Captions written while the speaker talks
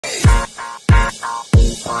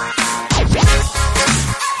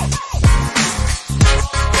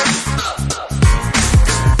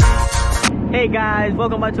Hey guys,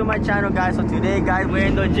 welcome back to my channel, guys. So today, guys, we're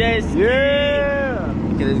in the jet ski. Yeah.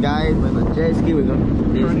 Look at this, guys. We're in the jet ski. We're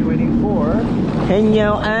going. Currently waiting for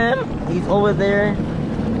Heynelm. He's over there.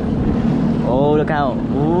 Oh, look how.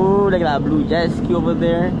 Ooh, look at that blue jet ski over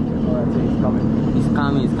there. Oh, that's it. He's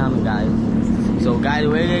coming. He's coming, guys. So, guys,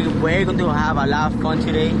 we're going to have a lot of fun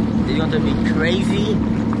today. It's going to be crazy.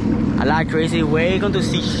 A lot crazy. We're going to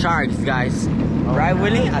see sharks, guys. Oh, right,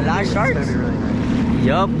 Willy? A lot of sharks. It's gonna be really nice.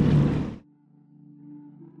 Yup.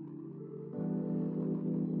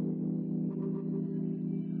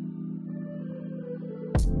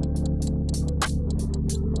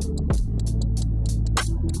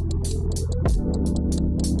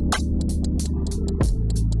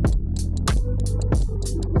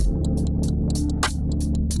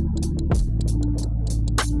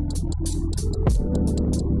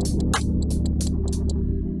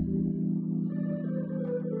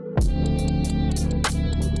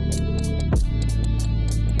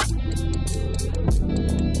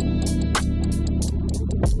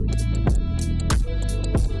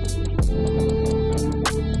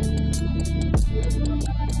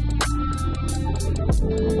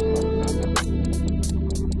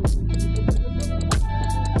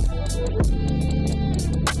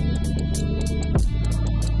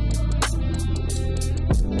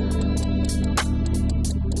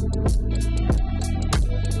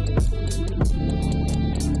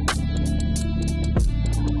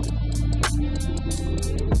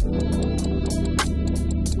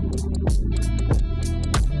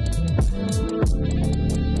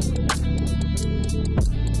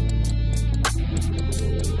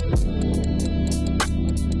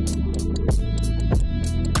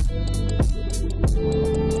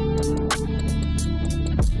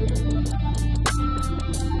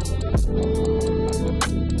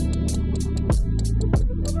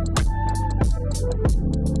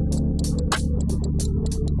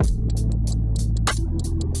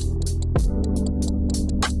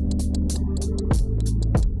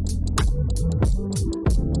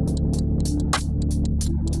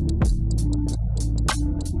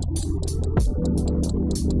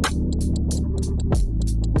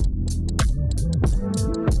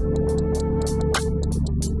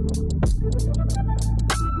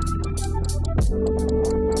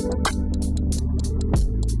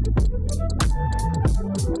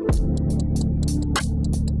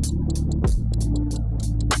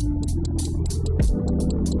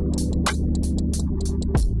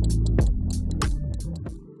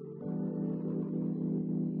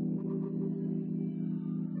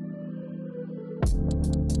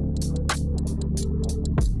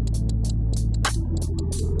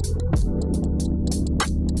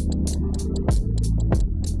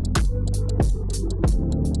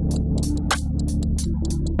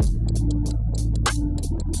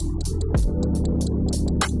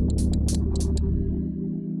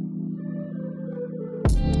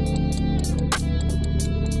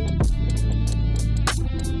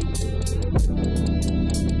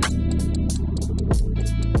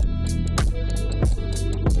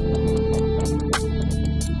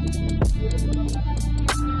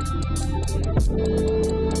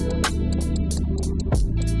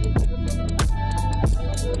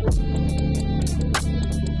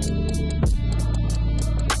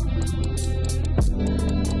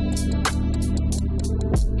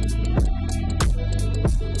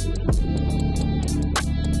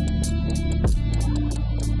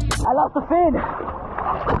 I lost the fin.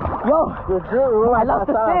 Yo, I lost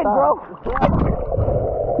the fin, bro.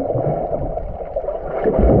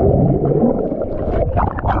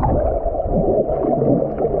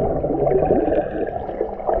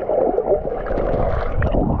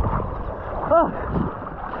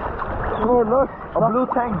 Oh, look, a blue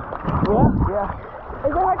tank. Yeah? Yeah.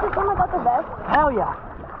 Is it hard to swim without the vest? Hell yeah.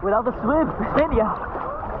 Without the fin, yeah.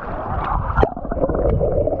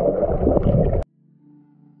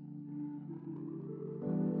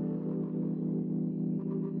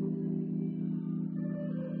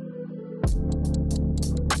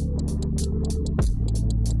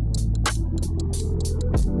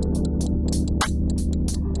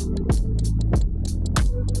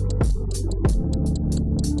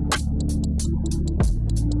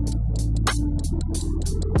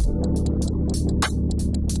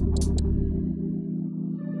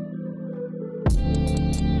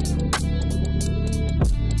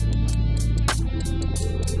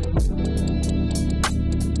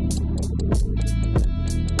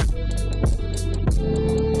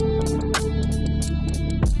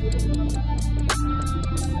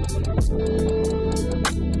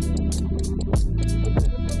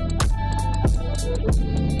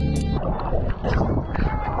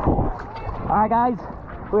 Alright guys,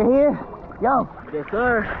 we're here. Yo, Yes,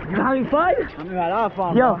 sir. you having fun? I'm having a lot of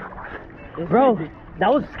fun, Yo, bro, crazy.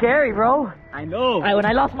 that was scary, bro. I know. Alright, when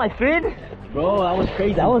I lost my fin, Bro, that was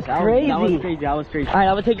crazy. That was crazy. That was crazy. That was crazy. alright,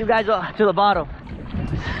 I'm gonna take you guys to the bottom.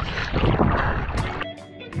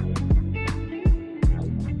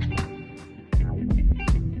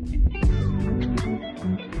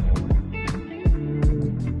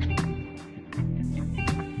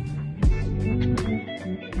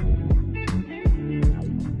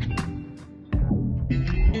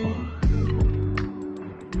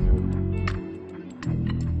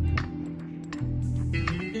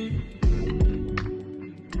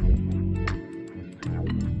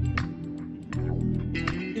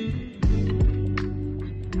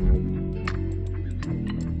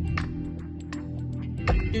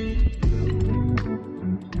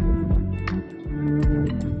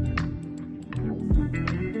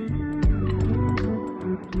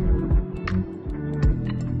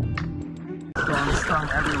 I'm stung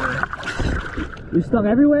everywhere. You stung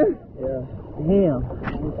everywhere? Yeah. Damn.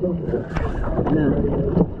 Nah.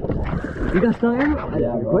 You got stung everywhere?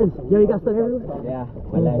 Yeah, bro. Yeah, you got stung everywhere? Yeah,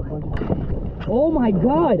 my leg. Oh my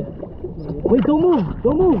god! Wait, don't move!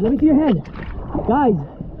 Don't move! Let me see your head! Guys!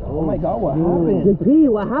 Oh my god, what happened? JP,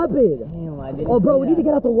 what happened? Damn, I didn't Oh bro, we see need to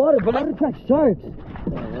get out the water, bro. I'm gonna track sharks.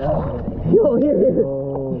 Yo, here.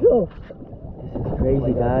 Oh. Yo.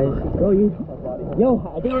 Crazy, guys. Bro,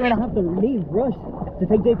 yo, I think we're gonna have to leave, rush, to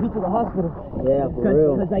take JP to the hospital. Yeah, for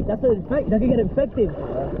real. Cause like, that's an infect, that could get infected.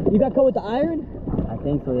 You got caught with the iron? I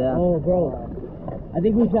think so, yeah. Oh, bro. I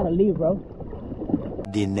think we gotta leave, bro.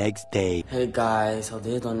 The next day. Hey guys, so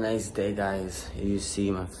this is the next day, guys. You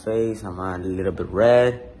see my face, I'm a little bit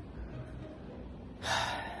red.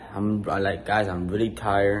 I'm really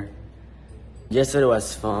tired. Yesterday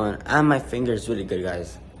was fun, and my finger's really good,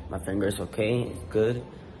 guys. My finger's okay, it's good.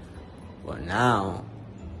 But now,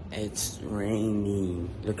 it's raining.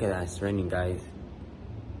 Look at that, it's raining, guys.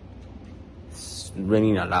 It's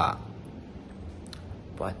raining a lot.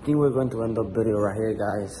 But I think we're going to end the video right here,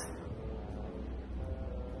 guys.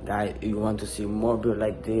 Guys, if you want to see more videos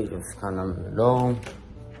like this, just comment below.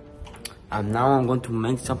 And now I'm going to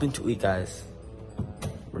make something to eat, guys.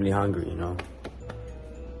 Really hungry, you know.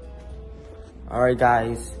 Alright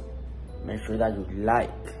guys, make sure that you like,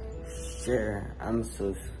 share, and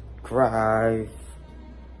subscribe.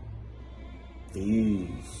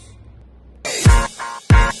 Peace.